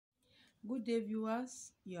Good day,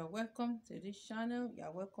 viewers. You are welcome to this channel. You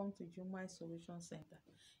are welcome to Jumai Solution Center.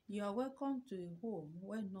 You are welcome to a home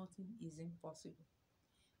where nothing is impossible.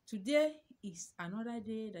 Today is another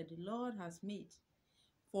day that the Lord has made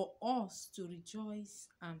for us to rejoice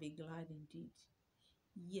and be glad indeed.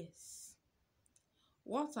 Yes,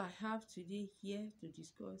 what I have today here to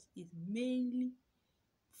discuss is mainly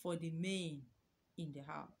for the men in the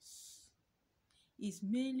house. It's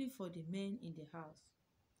mainly for the men in the house.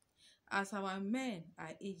 As our men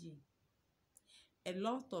are aging, a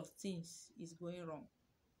lot of things is going wrong.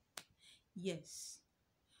 Yes,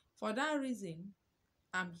 for that reason,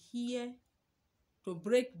 I'm here to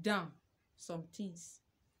break down some things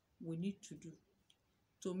we need to do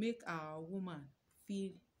to make our woman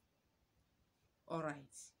feel all right.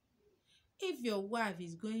 If your wife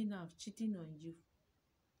is going out cheating on you,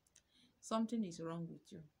 something is wrong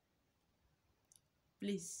with you.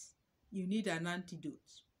 Please, you need an antidote.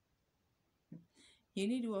 You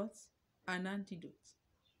need what? An antidote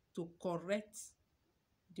to correct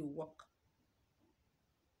the work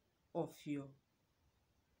of your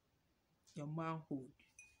manhood.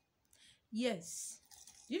 Yes,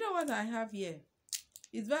 you know what I have here?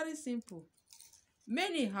 It's very simple.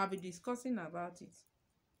 Many have been discussing about it,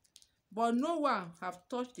 but no one have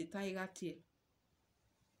touched the tiger tail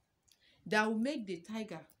that will make the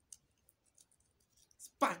tiger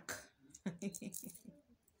spark.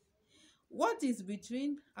 What is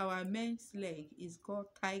between our men's leg is called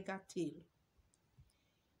tiger tail.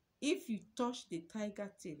 If you touch the tiger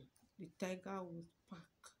tail, the tiger will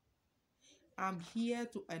spark. I'm here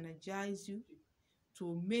to energize you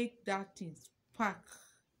to make that thing spark.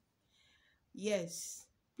 Yes,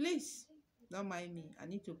 please don't mind me. I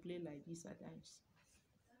need to play like this at times.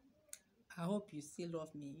 I hope you still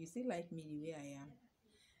love me. You still like me the way I am.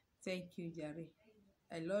 Thank you, Jerry.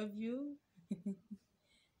 I love you.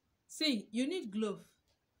 See, you need glove.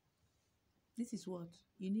 This is what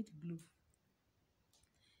you need glove.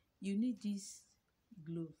 You need this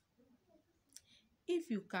glove. If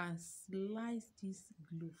you can slice this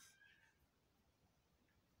glove,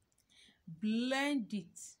 blend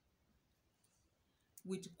it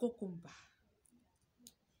with cucumber.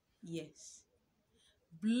 Yes,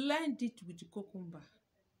 blend it with cucumber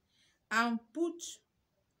and put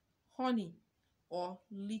honey or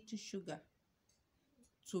little sugar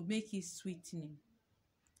to make it sweetening.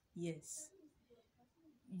 Yes,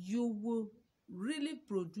 you will really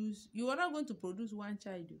produce. You are not going to produce one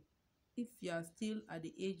child if you are still at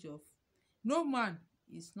the age of, no man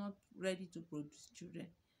is not ready to produce children.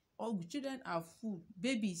 All children are food,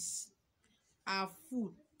 babies are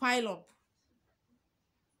food pile up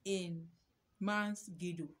in man's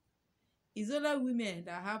ghetto. It's only women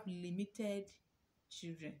that have limited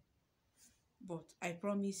children. But I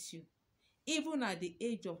promise you, even at the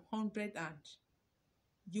age of 100 and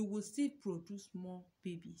you will still produce more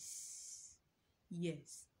babies.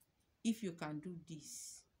 Yes, if you can do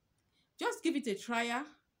this, just give it a trial.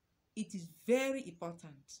 It is very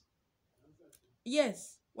important.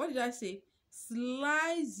 Yes, what did I say?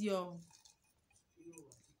 Slice your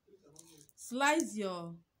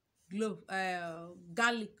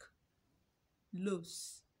garlic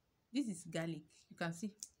loaves. This is garlic. You can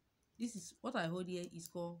see this is what I hold here is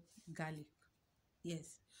called garlic.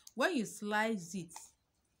 Yes, when you slice it,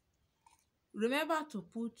 remember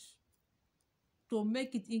to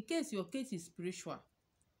make it, in case your case is spiritual.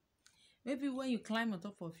 Maybe when you climb on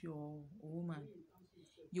top of your woman,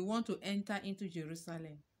 you want to enter into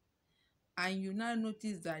Jerusalem, and you now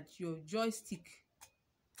notice that your joystick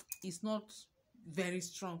is not very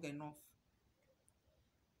strong enough.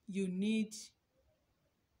 You need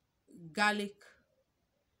garlic,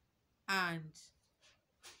 and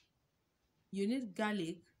you need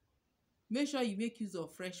garlic. Make sure you make use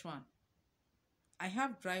of fresh one. I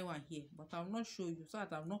have dry one here, but I will not show you so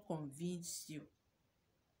that I will not convince you.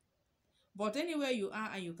 But anywhere you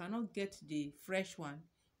are and you cannot get the fresh one,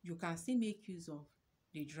 you can still make use of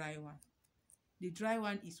the dry one. The dry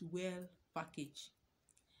one is well packaged.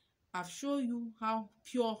 I've shown you how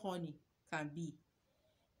pure honey can be.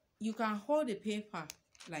 You can hold the paper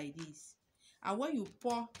like this, and when you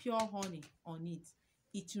pour pure honey on it,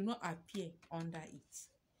 it will not appear under it.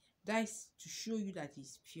 That is to show you that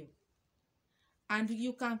it's pure. And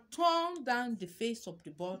you can turn down the face of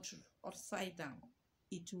the bottle upside down.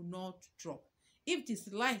 It will not drop. If it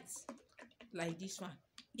is light like this one,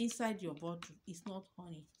 inside your bottle, it's not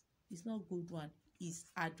honey. It's not good one. It's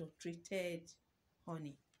adulterated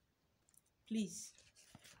honey. Please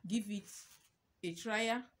give it a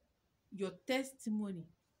trial. Your testimony,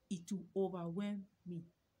 it will overwhelm me,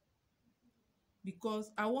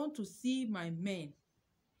 because I want to see my men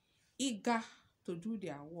eager to do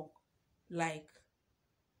their work like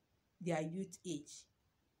their youth age,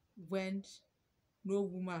 when no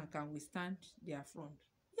woman can withstand their front.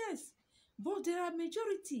 Yes, but there are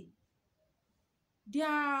majority.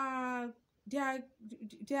 Their their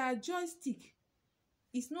their joystick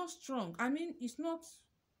is not strong. I mean, it's not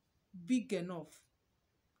big enough.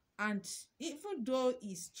 And even though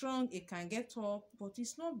it's strong, it can get up, but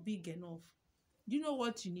it's not big enough. Do you know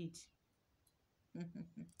what you need?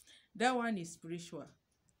 That one is spiritual.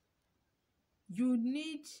 You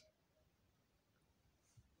need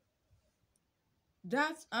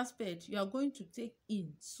that aspect. You are going to take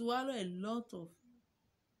in, swallow a lot of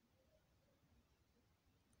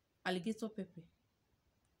alligator pepper.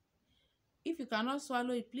 If you cannot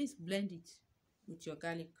swallow it, please blend it with your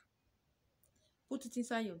garlic. Put it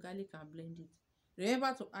inside your garlic and blend it.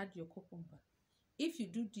 Remember to add your cucumber. If you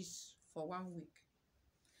do this for 1 week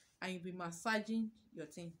and you'll be massaging your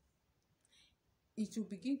thing, it will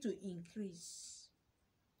begin to increase.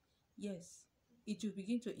 Yes, it will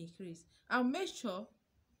begin to increase. And make sure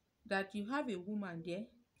that you have a woman there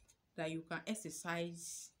that you can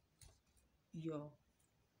exercise your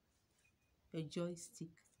joystick.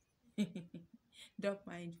 Don't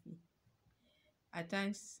mind me. At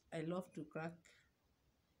times, I love to crack,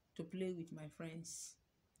 to play with my friends.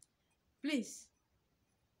 Please,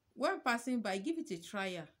 when passing by, give it a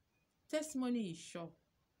trial. Testimony is sure,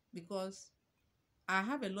 because I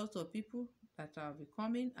have a lot of people that will be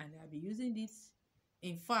coming and they'll be using this.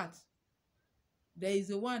 In fact, there is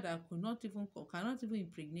a one that cannot even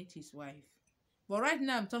impregnate his wife. But right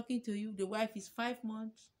now I'm talking to you, the wife is 5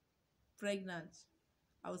 months pregnant.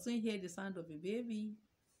 I will soon hear the sound of a baby.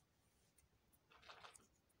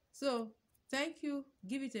 So thank you.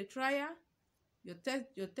 Give it a trial.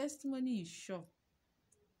 Your testimony is sure.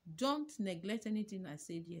 Don't neglect anything I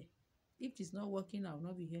said here. If it's not working, I will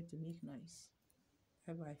not be here to make noise.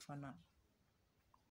 Bye bye for now.